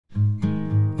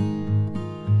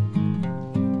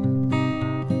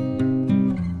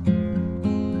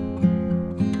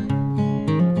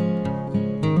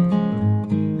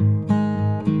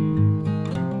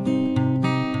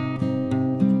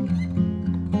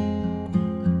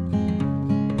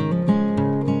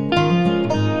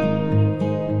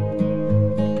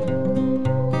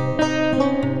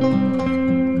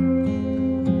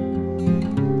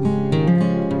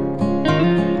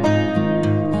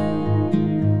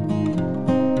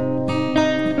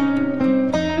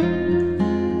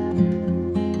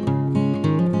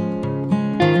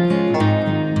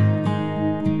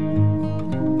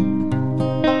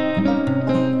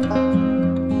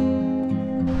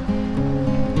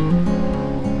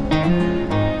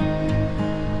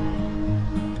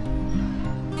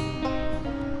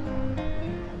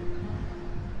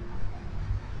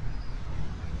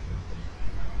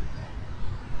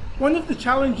the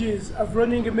challenges of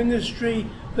running a ministry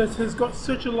that has got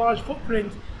such a large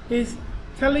footprint is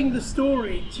telling the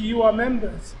story to you, our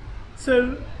members.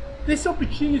 So this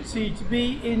opportunity to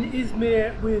be in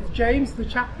Izmir with James, the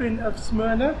chaplain of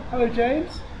Smyrna. Hello,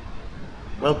 James.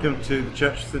 Welcome to the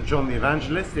Church of St. John the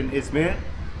Evangelist in Izmir.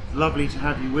 It's lovely to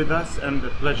have you with us and a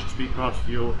pleasure to be part of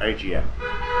your AGM.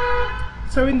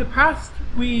 So in the past,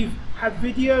 we've had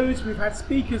videos, we've had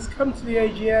speakers come to the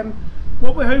AGM.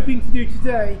 What we're hoping to do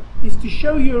today is to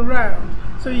show you around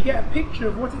so you get a picture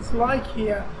of what it's like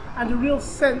here and a real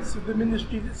sense of the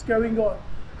ministry that's going on.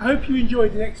 I hope you enjoy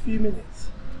the next few minutes.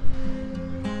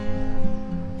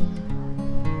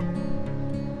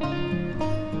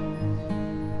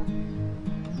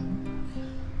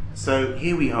 So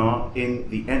here we are in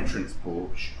the entrance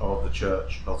porch of the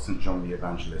Church of St. John the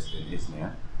Evangelist in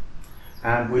Izmir,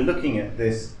 and we're looking at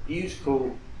this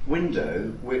beautiful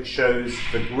window which shows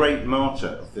the great martyr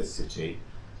of this city,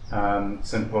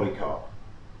 St. Polycarp.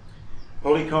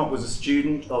 Polycarp was a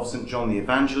student of St. John the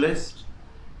Evangelist,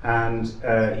 and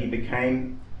he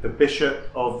became the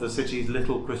bishop of the city's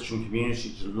little Christian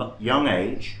community at a young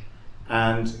age,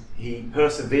 and he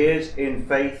persevered in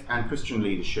faith and Christian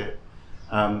leadership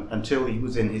until he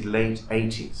was in his late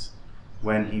 80s,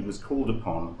 when he was called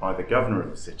upon by the governor of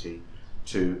the city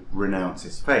to renounce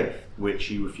his faith, which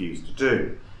he refused to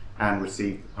do, and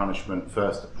received the punishment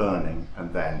first of burning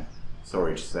and then,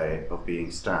 sorry to say, of being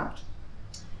stabbed.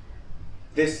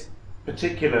 This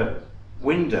particular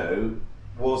window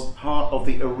was part of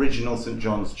the original St.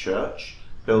 John's Church,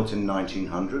 built in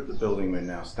 1900, the building we're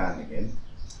now standing in.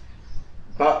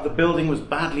 But the building was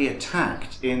badly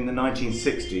attacked in the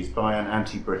 1960s by an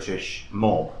anti-British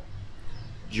mob,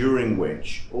 during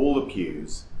which all the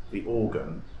pews, the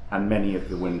organ, and many of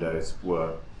the windows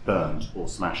were burned or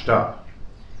smashed up.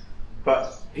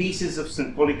 But pieces of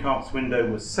St. Polycarp's window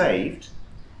were saved,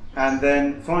 and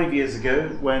then 5 years ago,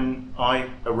 when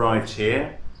I arrived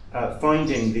here,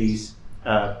 finding these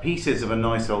pieces of a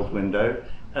nice old window,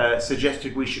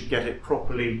 suggested we should get it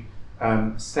properly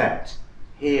set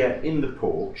here in the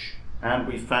porch, and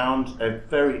we found a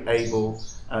very able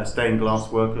stained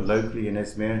glass worker locally in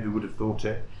Izmir who would have thought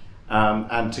it,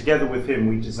 and together with him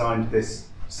we designed this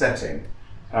setting,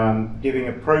 giving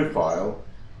a profile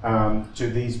to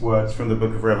these words from the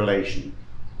book of Revelation: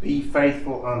 "Be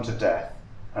faithful unto death,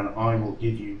 and I will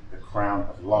give you the crown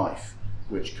of life,"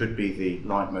 which could be the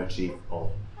leitmotif of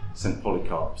St.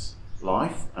 Polycarp's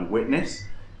life and witness,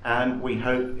 and we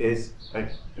hope is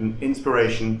an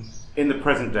inspiration in the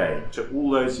present day to all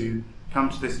those who come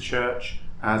to this church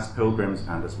as pilgrims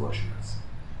and as worshippers.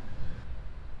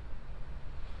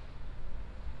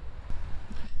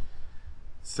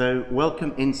 So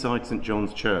welcome inside St.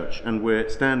 John's Church, and we're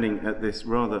standing at this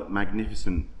rather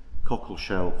magnificent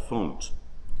cockleshell font,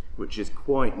 which is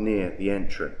quite near the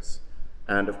entrance.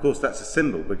 And of course that's a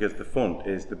symbol, because the font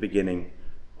is the beginning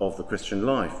of the Christian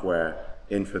life, where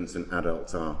infants and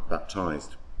adults are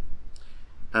baptized.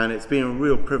 And it's been a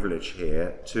real privilege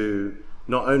here to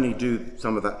not only do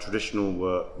some of that traditional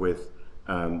work with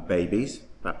babies,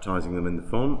 baptizing them in the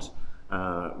font,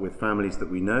 with families that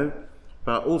we know,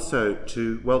 but also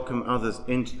to welcome others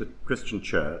into the Christian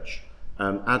church,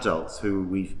 adults who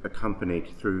we've accompanied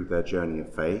through their journey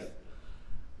of faith.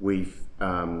 We've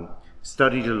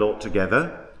studied a lot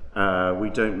together. We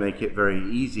don't make it very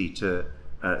easy to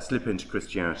slip into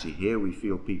Christianity here. We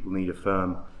feel people need a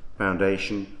firm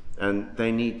foundation, and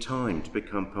they need time to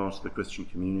become part of the Christian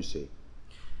community.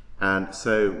 And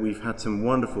so we've had some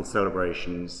wonderful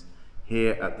celebrations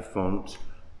here at the font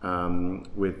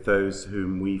with those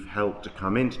whom we've helped to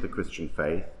come into the Christian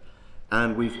faith.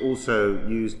 And we've also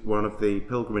used one of the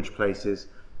pilgrimage places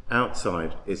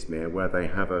outside Izmir, where they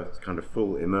have a kind of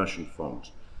full immersion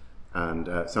font. And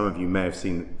some of you may have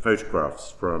seen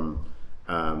photographs from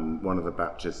one of the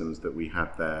baptisms that we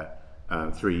had there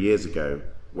 3 years ago,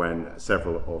 when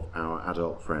several of our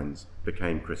adult friends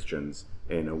became Christians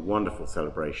in a wonderful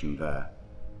celebration there.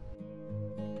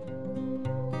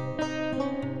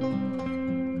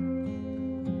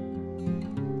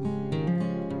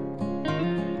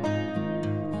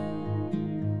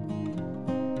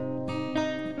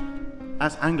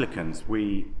 As Anglicans,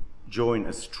 we join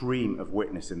a stream of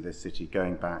witness in this city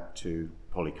going back to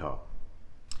Polycarp.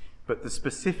 But the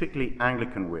specifically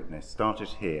Anglican witness started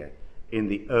here in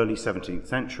the early 17th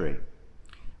century,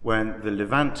 when the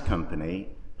Levant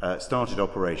Company started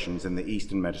operations in the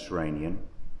Eastern Mediterranean.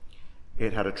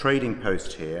 It had a trading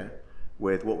post here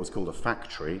with what was called a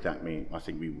factory. That means, I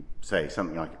think we would say,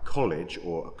 something like a college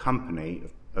or a company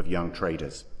of young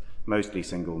traders, mostly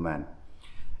single men.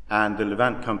 And the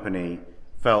Levant Company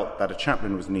felt that a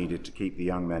chaplain was needed to keep the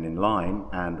young men in line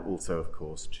and also, of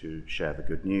course, to share the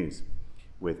good news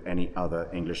with any other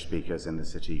English speakers in the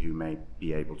city who may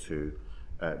be able to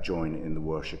join in the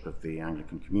worship of the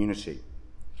Anglican community.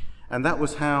 And that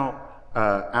was how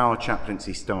our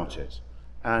chaplaincy started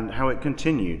and how it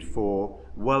continued for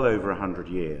well over 100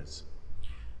 years.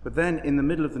 But then in the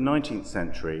middle of the 19th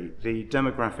century, the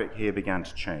demographic here began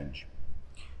to change.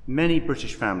 Many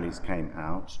British families came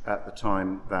out at the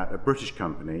time that a British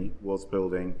company was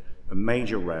building a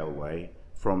major railway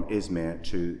from Izmir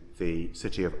to the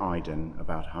city of Aydın,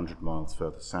 about 100 miles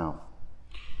further south.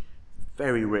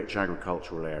 Very rich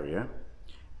agricultural area,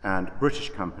 and British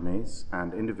companies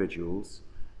and individuals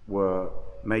were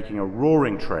making a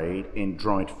roaring trade in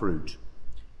dried fruit,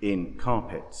 in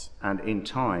carpets, and in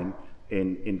time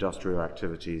in industrial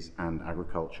activities and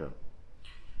agriculture.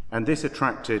 And this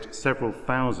attracted several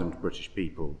thousand British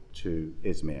people to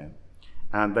Izmir,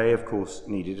 and they of course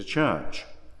needed a church.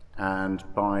 And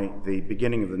by the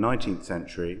beginning of the 19th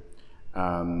century,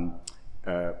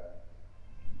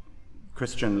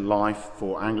 Christian life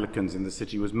for Anglicans in the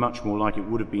city was much more like it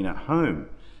would have been at home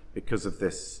because of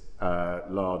this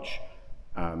large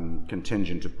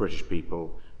contingent of British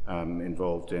people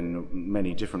involved in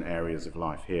many different areas of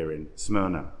life here in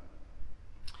Smyrna.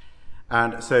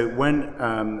 And so when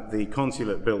the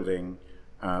consulate building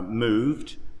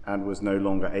moved and was no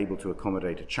longer able to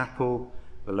accommodate a chapel,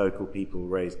 the local people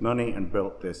raised money and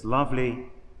built this lovely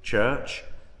church,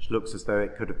 which looks as though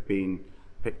it could have been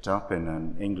picked up in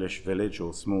an English village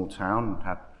or small town and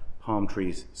had palm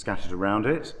trees scattered around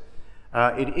it.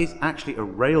 It is actually a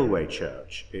railway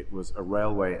church. It was a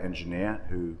railway engineer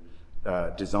who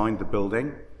designed the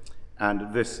building,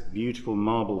 and this beautiful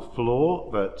marble floor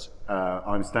that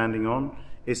I'm standing on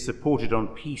is supported on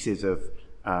pieces of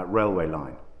railway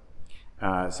line.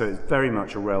 So it's very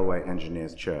much a railway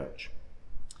engineer's church.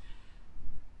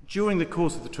 During the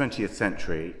course of the 20th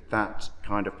century, that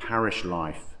kind of parish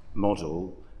life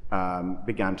model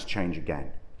began to change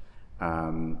again.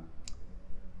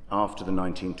 After the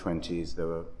 1920s, there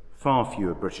were far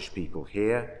fewer British people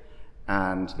here,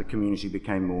 and the community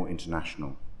became more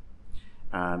international.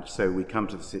 And so we come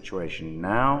to the situation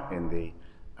now in the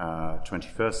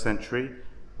 21st century.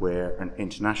 We're an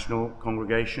international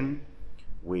congregation.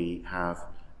 We have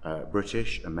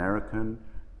British, American,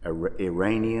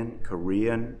 Iranian,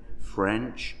 Korean,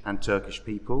 French, and Turkish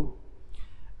people.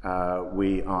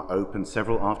 We are open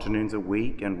several afternoons a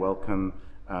week and welcome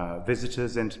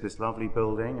visitors into this lovely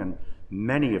building, and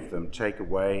many of them take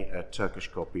away a Turkish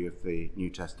copy of the New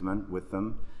Testament with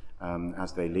them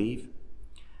as they leave.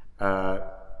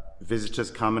 Visitors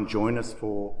come and join us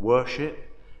for worship,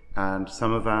 and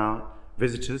some of our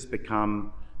visitors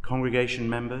become congregation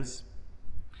members.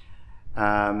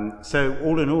 So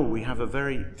all in all, we have a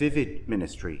very vivid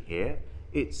ministry here.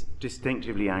 It's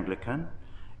distinctively Anglican,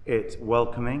 it's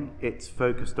welcoming, it's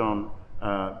focused on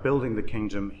building the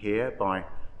kingdom here by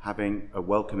having a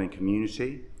welcoming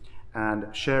community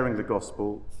and sharing the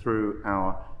gospel through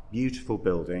our beautiful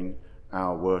building,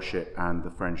 our worship, and the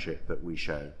friendship that we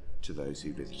show to those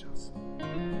who visit us.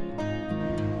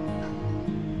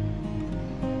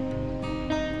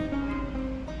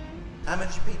 How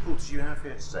many people do you have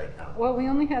here today, Helen? Well, we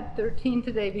only had 13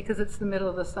 today because it's the middle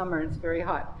of the summer and it's very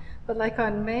hot. But like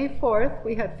on May 4th,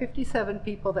 we had 57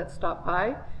 people that stopped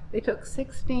by. They took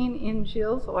 16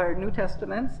 Injils, or New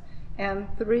Testaments, and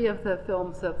 3 of the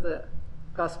films of the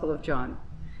Gospel of John.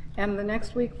 And the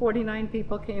next week, 49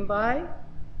 people came by,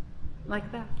 like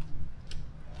that.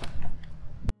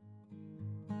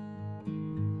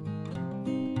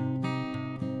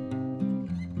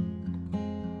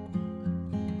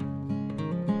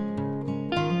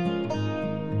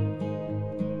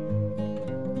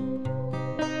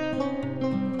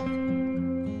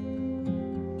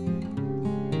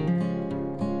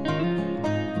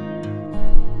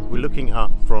 We're looking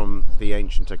up from the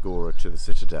ancient agora to the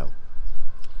citadel,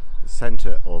 the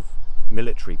centre of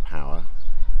military power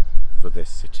for this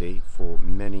city for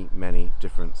many, many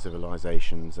different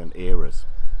civilizations and eras.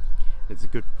 It's a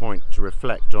good point to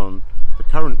reflect on the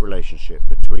current relationship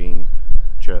between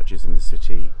churches in the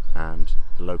city and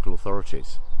the local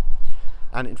authorities.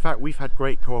 And in fact, we've had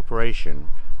great cooperation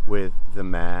with the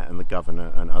mayor and the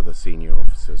governor and other senior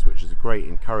officers, which is a great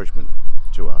encouragement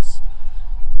to us.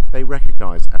 They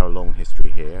recognise our long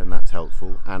history here, and that's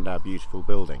helpful, and our beautiful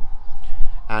building.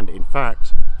 And in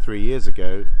fact, 3 years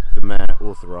ago, the mayor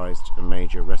authorised a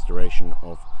major restoration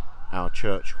of our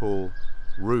church hall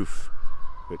roof,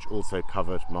 which also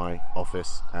covered my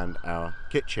office and our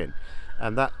kitchen.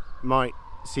 And that might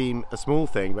seem a small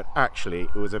thing, but actually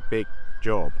it was a big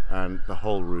job, and the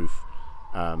whole roof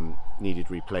needed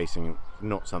replacing,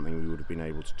 not something we would have been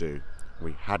able to do.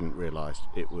 We hadn't realised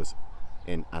it was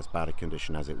in as bad a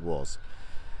condition as it was.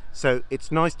 So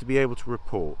it's nice to be able to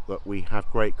report that we have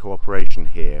great cooperation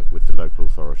here with the local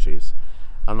authorities,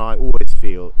 and I always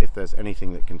feel if there's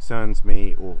anything that concerns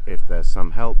me or if there's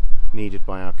some help needed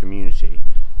by our community,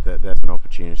 that there's an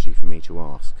opportunity for me to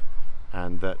ask,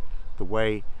 and that the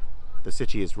way the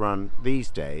city is run these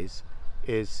days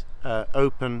is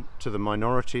open to the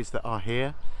minorities that are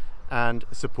here and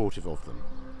supportive of them.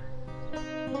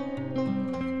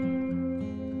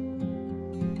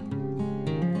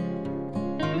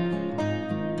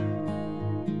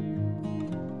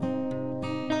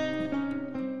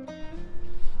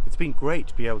 It's been great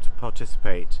to be able to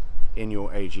participate in your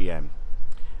AGM,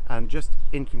 and just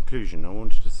in conclusion I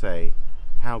wanted to say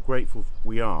how grateful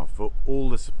we are for all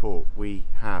the support we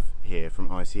have here from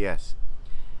ICS.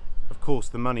 Of course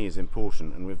the money is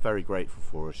important and we're very grateful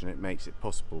for it, and it makes it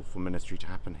possible for ministry to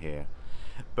happen here,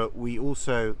 but we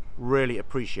also really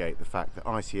appreciate the fact that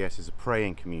ICS is a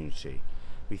praying community.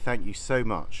 We thank you so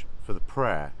much for the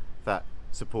prayer that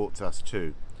supports us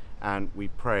too, and we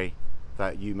pray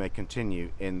that you may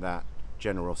continue in that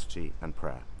generosity and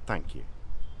prayer. Thank you.